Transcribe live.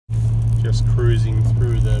just cruising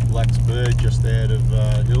through the Blacksburg just out of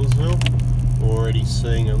Healsville. Already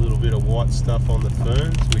seeing a little bit of white stuff on the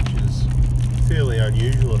ferns, which is fairly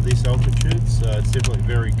unusual at this altitude, so it's definitely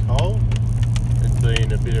very cold. There's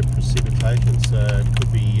been a bit of precipitation, so it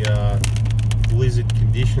could be blizzard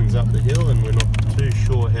conditions up the hill, and we're not too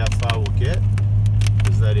sure how far we'll get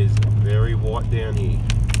because that is very white down here.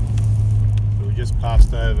 So we just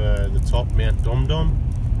passed over the top Mount Dom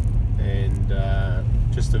and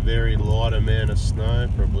just a very light amount of snow,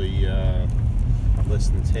 probably less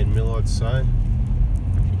than 10 mil I'd say.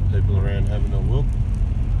 People around having a look.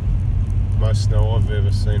 Most snow I've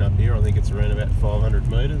ever seen up here, I think it's around about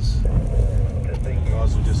 500 metres.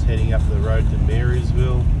 Guys, we're just heading up the road to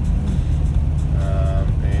Marysville,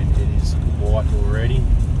 and it is white already.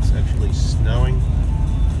 It's actually snowing,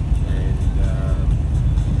 and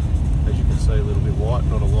as you can see, a little bit white,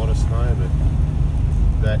 not a lot of snow, but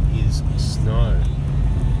that is snow.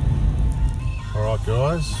 Alright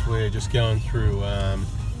guys, we're just going through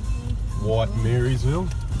white Marysville.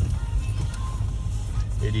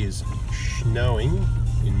 It is snowing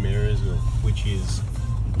in Marysville, which is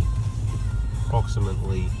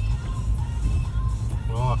approximately,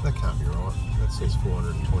 well, that can't be right. That says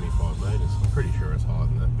 425 metres. I'm pretty sure it's higher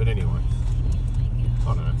than that. But anyway, I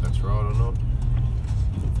don't know if that's right or not.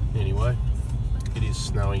 Anyway, it is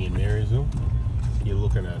snowing in Marysville. You're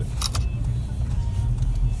looking at it.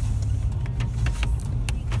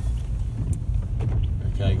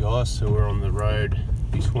 Okay guys, so we're on the road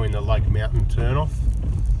between the Lake Mountain turnoff,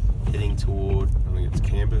 heading toward, I think it's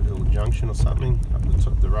Cambarville Junction or something, up the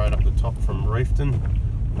top, the road up the top from Reefton,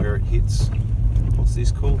 where it hits, what's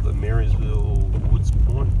this called? The Marysville Woods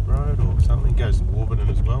Point Road or something. It goes to Warburton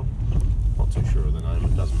as well. Not too sure of the name,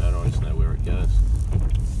 it doesn't matter, I just know where it goes.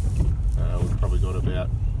 We've probably got about,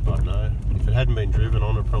 I don't know, if it hadn't been driven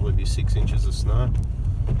on, it'd probably be 6 inches of snow.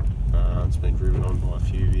 It's been driven on by a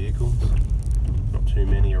few vehicles, not too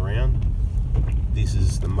many around. This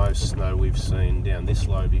is the most snow we've seen down this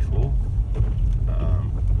low before.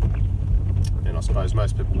 And I suppose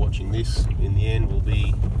most people watching this in the end will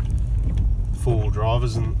be four-wheel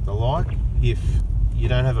drivers and the like. If you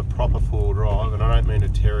don't have a proper four-wheel drive, and I don't mean a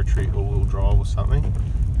territory all-wheel drive or something,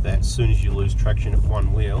 that as soon as you lose traction at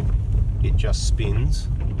one wheel, it just spins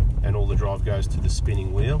and all the drive goes to the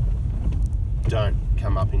spinning wheel. Don't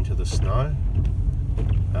come up into the snow.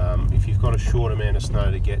 If you've got a short amount of snow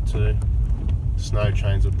to get to, snow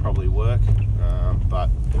chains would probably work, but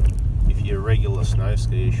if you're a regular snow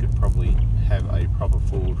skier, you should probably have a proper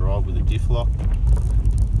four-wheel drive with a diff lock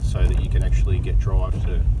so that you can actually get drive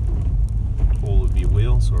to all of your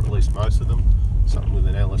wheels, or at least most of them. Something with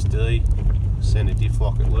an LSD, center diff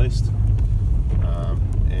lock at least,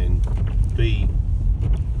 and be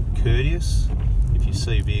courteous. If you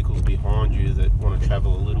see vehicles behind you that want to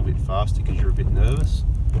travel a little bit faster because you're a bit nervous,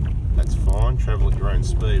 that's fine, travel at your own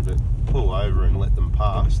speed, but pull over and let them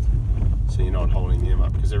past so you're not holding them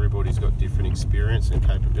up, because everybody's got different experience and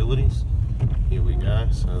capabilities. Here we go.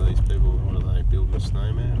 So these people, what are they, building a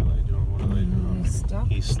snowman? Are they doing, what are they doing?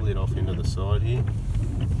 He slid off into the side here.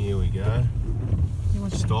 Here we go.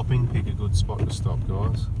 Stopping, pick a good spot to stop,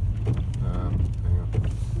 guys. Hang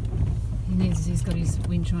on. He's got his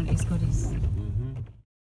winch on, he's got his...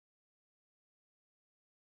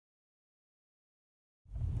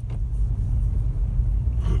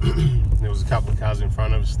 There was a couple of cars in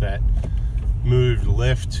front of us that moved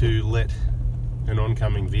left to let an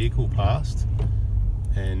oncoming vehicle past,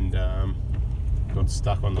 and got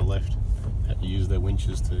stuck on the left. Had to use their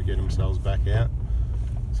winches to get themselves back out.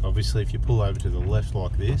 So obviously if you pull over to the left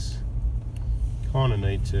like this, you kind of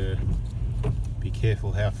need to be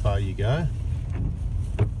careful how far you go.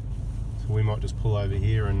 So we might just pull over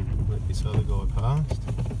here and let this other guy past.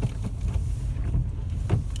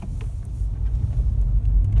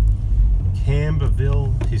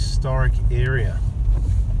 Cambarville historic area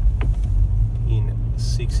in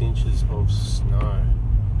 6 inches of snow.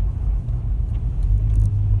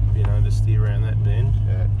 Being able to steer around that bend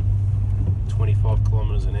at 25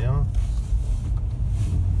 kilometres an hour.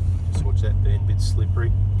 Just watch that bend, bit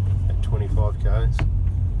slippery at 25 k's.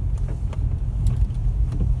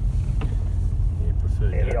 Yeah, prefer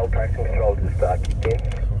that. The old traction control just kicked in.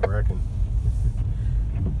 I reckon.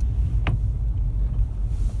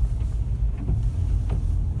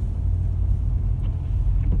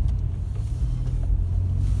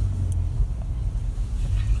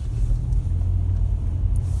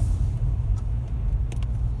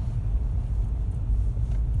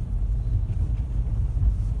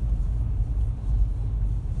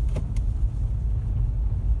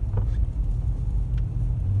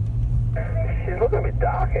 She's looking a bit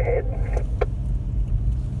dark ahead.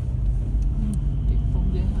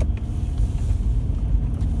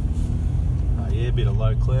 of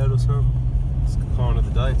low cloud or something. It's kind of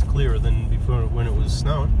the day. It's clearer than before when it was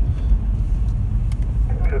snowing.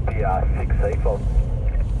 Could be 6 sea fog.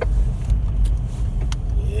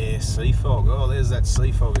 Yeah, sea fog. Oh, there's that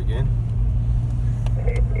sea fog again.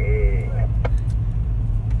 Yeah.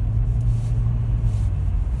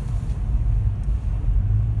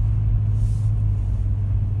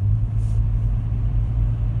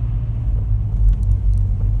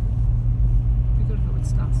 Be good if it would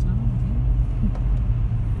start snowing again.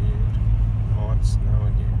 Yeah, might snow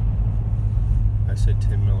again. They said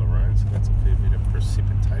 10 mil of rain, so that's a fair bit of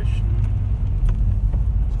precipitation.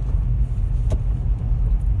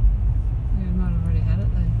 Yeah, we might have already had it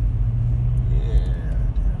though. Yeah,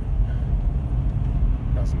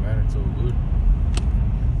 doesn't matter, it's all good.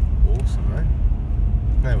 Awesome, mate.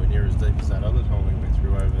 Nowhere near as deep as that other time we went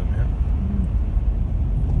through over the mountain.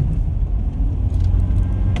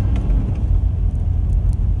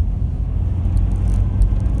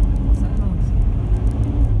 What's that noise?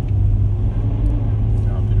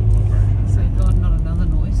 No, a bit of vibration. So God, not another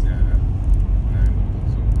noise. No,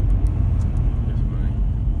 that's all. Just me.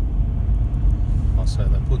 Oh, so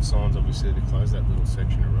they put signs obviously to close that little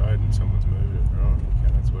section of road and someone's moved it. Right,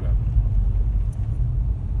 okay, that's what happened.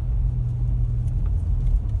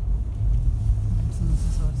 Someone's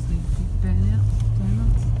decided to leave a big burnout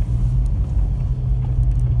donuts.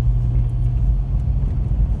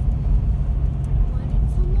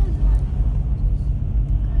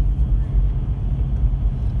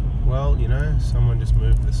 Well, you know, someone just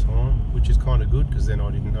moved the sign, which is kind of good because then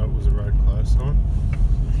I didn't know it was a road closed sign.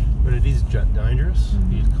 But it is dangerous.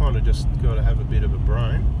 You kind of just got to have a bit of a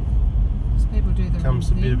brain. Because people do the wrong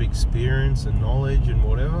Comes a bit thing. of experience and knowledge and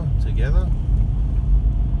whatever together,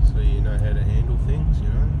 so you know how to handle things, you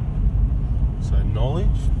know. So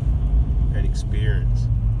knowledge and experience,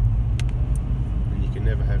 and you can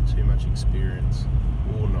never have too much experience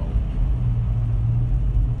or knowledge.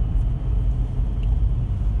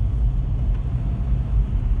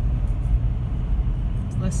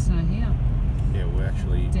 It's less snow here. Yeah, we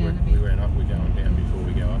actually Down a we bit. went up, we're going down before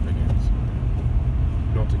we go up again. So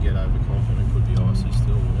not to get overconfident, could be icy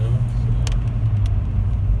still, whatever. So.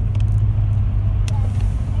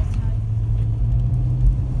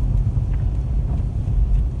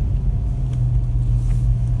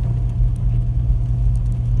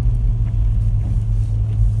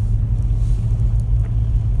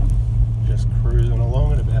 Just cruising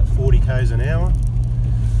along at about 40 k's an hour.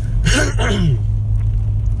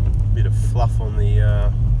 Bit of fluff on the,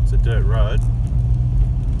 it's a dirt road.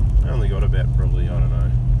 I only got about probably, I don't know,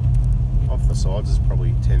 off the sides is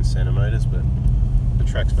probably 10 centimetres, but the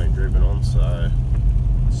track's been driven on, so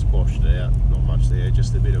squashed out, not much there,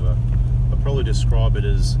 just a bit of a, I'd probably describe it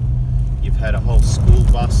as you've had a whole school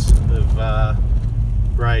bus of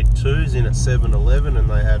grade 2s in at 7-Eleven and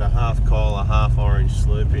they had a half Cola, half orange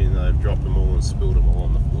Slurpee and they've dropped them all and spilled them all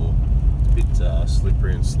on the floor. It's a bit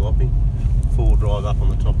slippery and sloppy. Full drive up on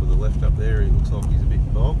the top of the left up there, he looks like he's a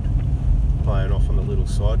bit bogged. Playing off on the little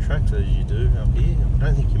side tracks as you do up here. I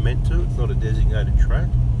don't think you're meant to, it's not a designated track.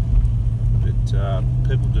 But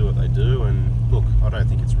people do what they do, and look, I don't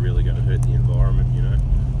think it's really going to hurt the environment, you know.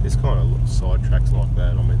 There's kind of side tracks like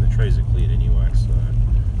that. I mean, the trees are cleared anyway, so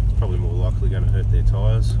it's probably more likely going to hurt their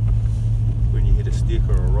tyres. When you hit a stick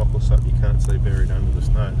or a rock or something you can't see buried under the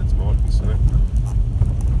snow, that's my concern.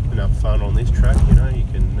 Enough fun on this track, you know, you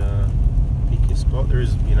can pick your spot. There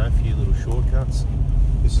is, you know, a few little shortcuts.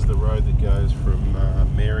 This is the road that goes from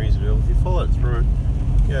Marysville. If you follow it through,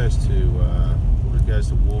 it goes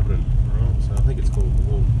to Warburton, right? So I think it's called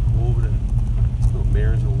Warburton. It's called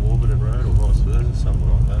Marysville Warburton Road, or vice versa, something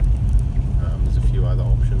like that. There's a few other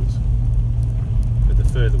options, but the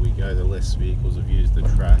further we go, the less vehicles have used the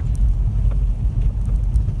track.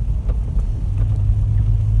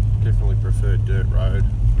 Definitely prefer dirt road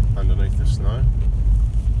underneath the snow.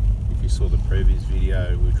 If you saw the previous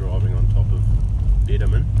video, we're driving on top of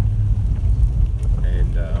bitumen,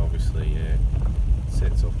 and obviously, yeah, it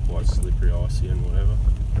sets off quite slippery, icy, and whatever.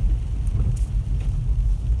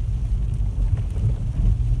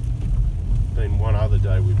 Been one other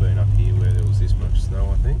day we've been up here where there was this much snow,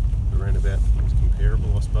 I think. Around about, it was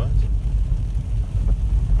comparable, I suppose.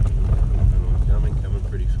 Coming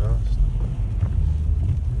pretty fast.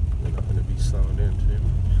 We're not going to be slowing down too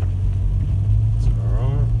much. It's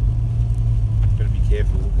alright. Got to be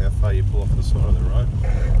careful how far you pull off the side of the road.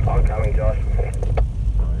 I'm coming, Josh.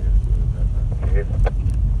 Oh yeah, Yep.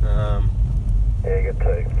 Yeah, you got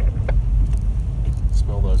 2.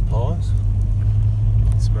 smell those pies. You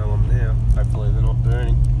can smell them now. Hopefully they're not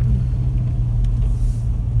burning.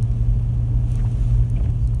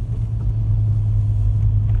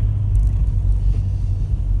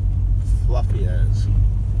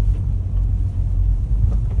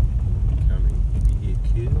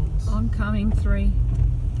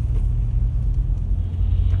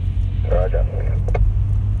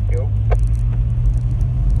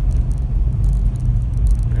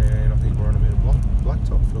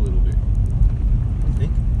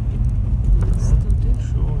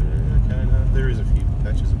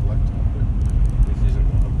 patches of blacktop, but this isn't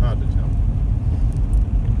one. I'm hard to tell.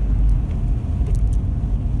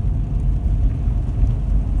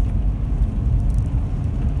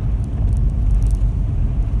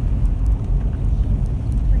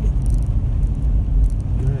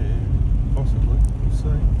 Yeah, possibly. We'll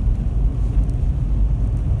see.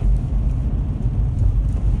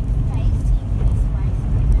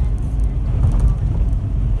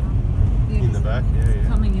 In the back, yeah.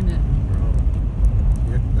 Coming in it. Right.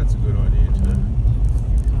 Yep, that's a good idea too.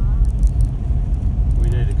 We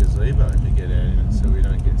need a gazebo to get out in it so we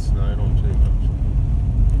don't get snowed on too much.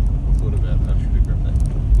 I thought about that. I should have grabbed that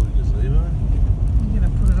blue gazebo. You're going to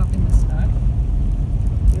put it up in the snow?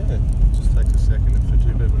 Yeah, it just takes a second for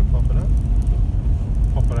two people to pop it up.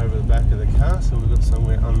 Pop it over the back of the car so we've got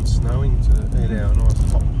somewhere unsnowing to eat our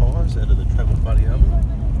nice hot pies out of the travel buddy oven.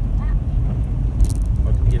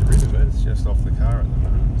 I can get rid of it, it's just off the car at the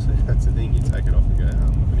moment. So that's the thing, you take it off and go, oh,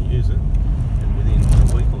 I'm not going to use it. And within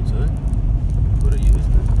a week or two, would have used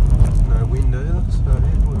it. There's no wind either, so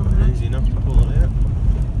it would have been easy enough to pull it out.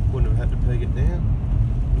 Wouldn't have had to peg it down.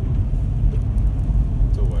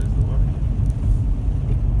 It's always the way.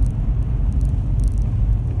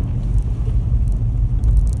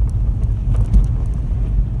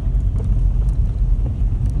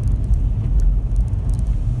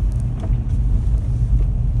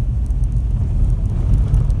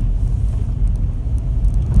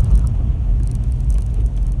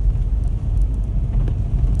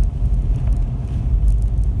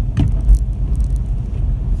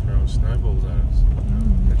 Snowballs at us.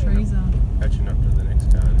 The trees are. Catching up to the next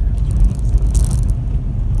car now.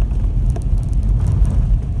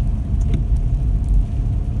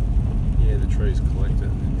 Yeah, the trees collect it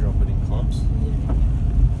and drop it in clumps. A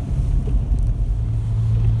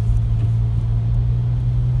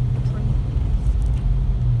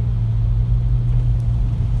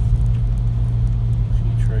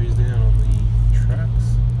few trees down on the tracks.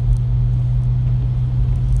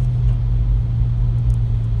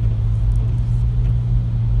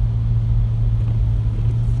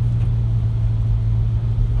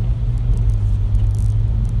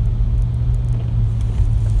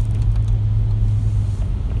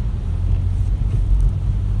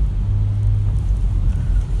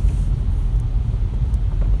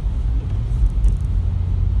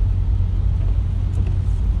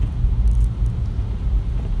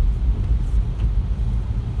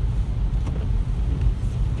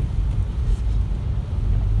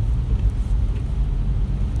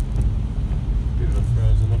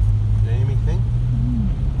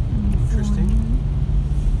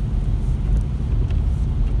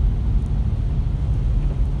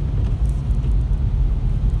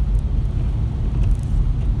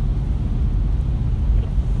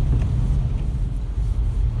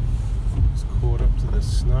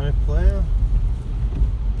 Snow plough,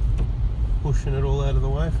 pushing it all out of the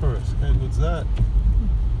way for us. How good's that?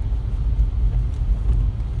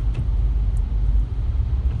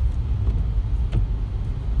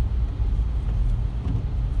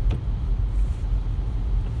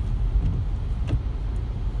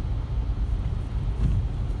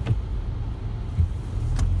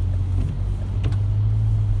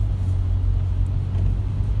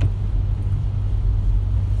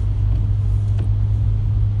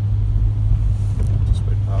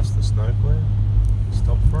 The snowplow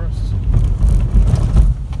stop for us.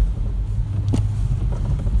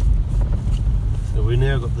 So we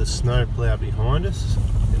now got the snowplow behind us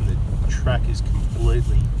and the track is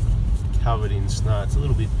completely covered in snow. It's a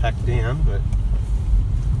little bit packed down, but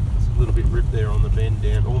it's a little bit ripped there on the bend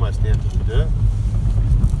down, almost down to the dirt.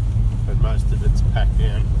 But most of it's packed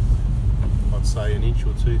down, I'd say an inch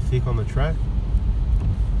or two thick on the track.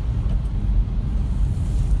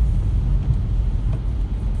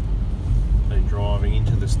 Driving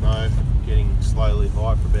into the snow, getting slowly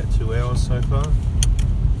high for about 2 hours so far.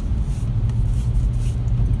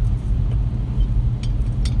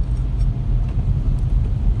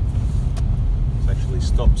 It's actually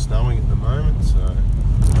stopped snowing at the moment, so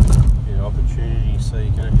yeah, opportunity so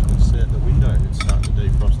you can actually see out the window. It's starting to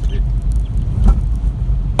defrost a bit.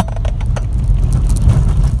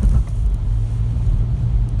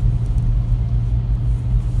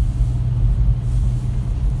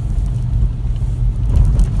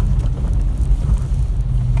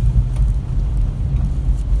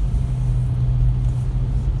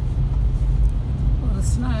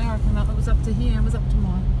 Was up to here, it was up to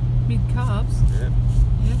my mid-calves. Yeah.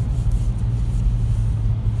 Yeah.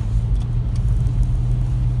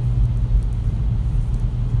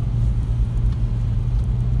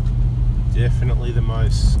 Definitely the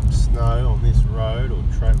most snow on this road or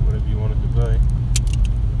track, whatever you want it to be.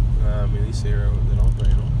 this area that I've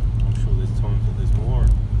been on. I'm sure there's times that there's more.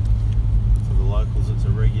 For the locals, it's a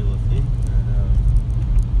regular thing,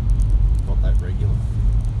 but not that regular.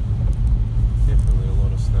 Definitely a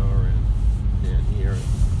lot of snow around down here at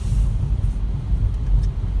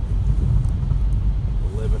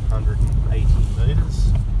 1180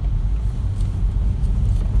 metres.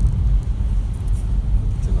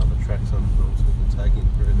 It's another track sometimes people tagging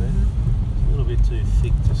through there. It's a little bit too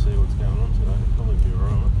thick to see what's going on today. It'll probably be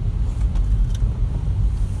alright.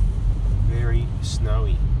 Very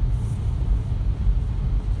snowy.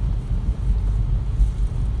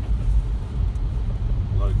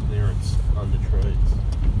 Low clearance under trees.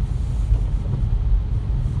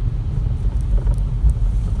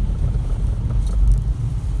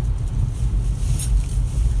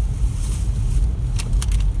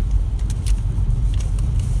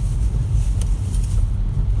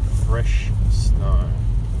 Fresh snow.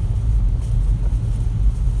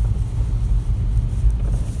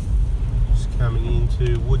 Just coming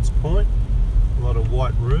into Woods Point. A lot of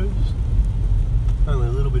white roofs. Only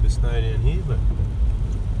a little bit of snow down here, but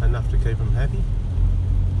enough to keep them happy.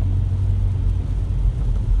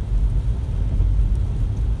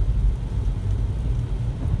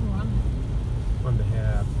 Wonder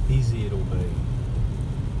how busy it'll be.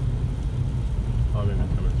 I remember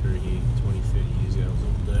coming through here 20, 30 years ago. It was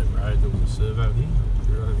all dirt road. There was a servo here.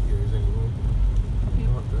 I don't think there is anymore.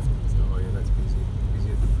 Oh yeah, that's busy. Busy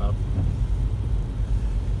at the pub.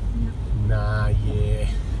 Yep. Nah, yeah. I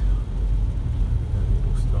think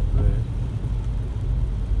we'll stop there.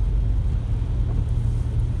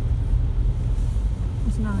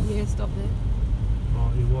 No, yeah, stop there. Oh,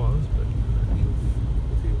 he was, but I don't know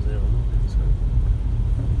if he was there or not. So.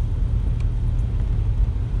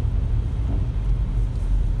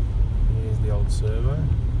 Here's the old servo.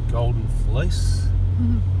 Golden Fleece.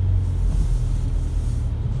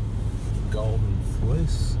 Golden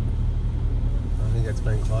Fleece. I think that's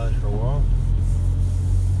been closed for a while.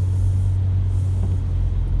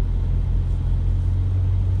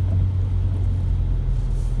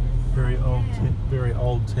 Very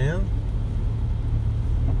old town.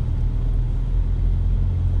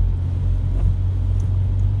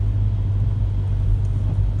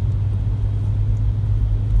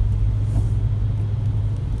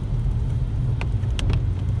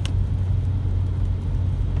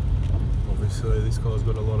 Obviously this guy's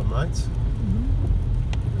got a lot of mates,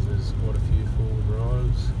 because there's quite a few four-wheel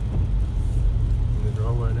drives in the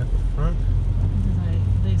driveway and out the front.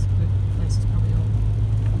 These places probably all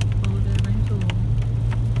holiday rental.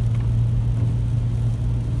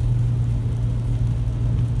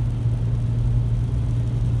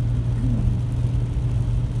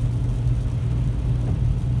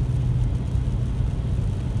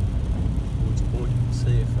 Woods Point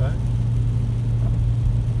CFA.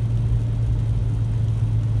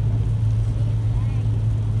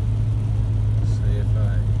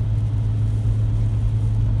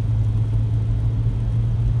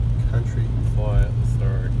 Country Fire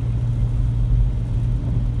Authority.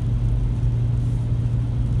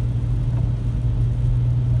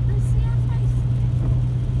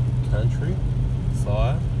 Country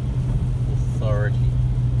Fire Authority.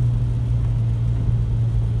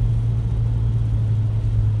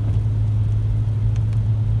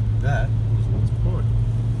 That was Woods Point.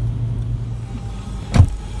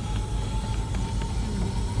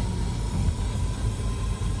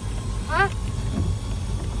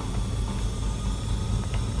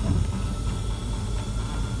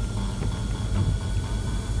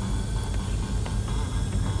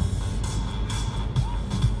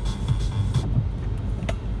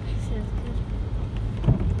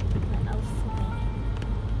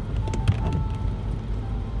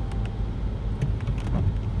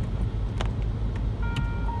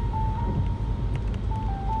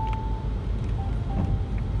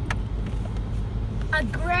 A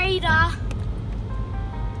grader.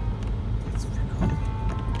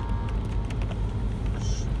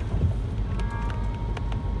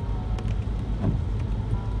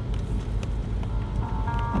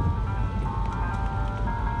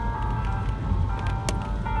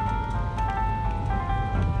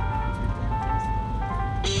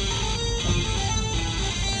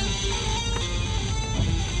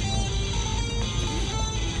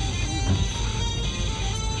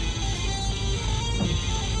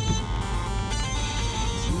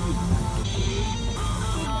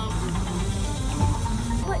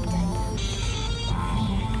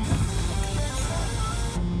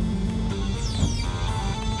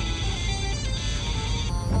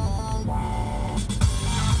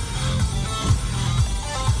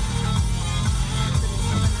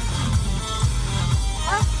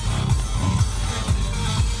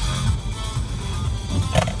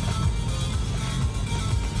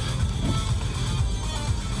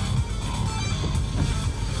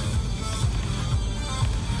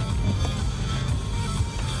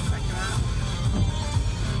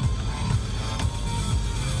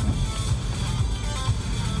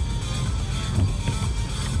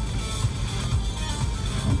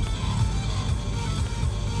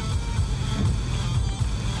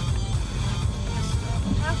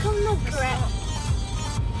 come the ground?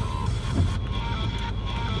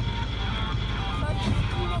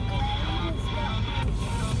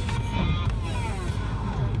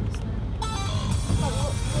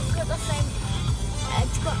 Look at the same.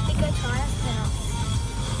 It's got bigger tires than us.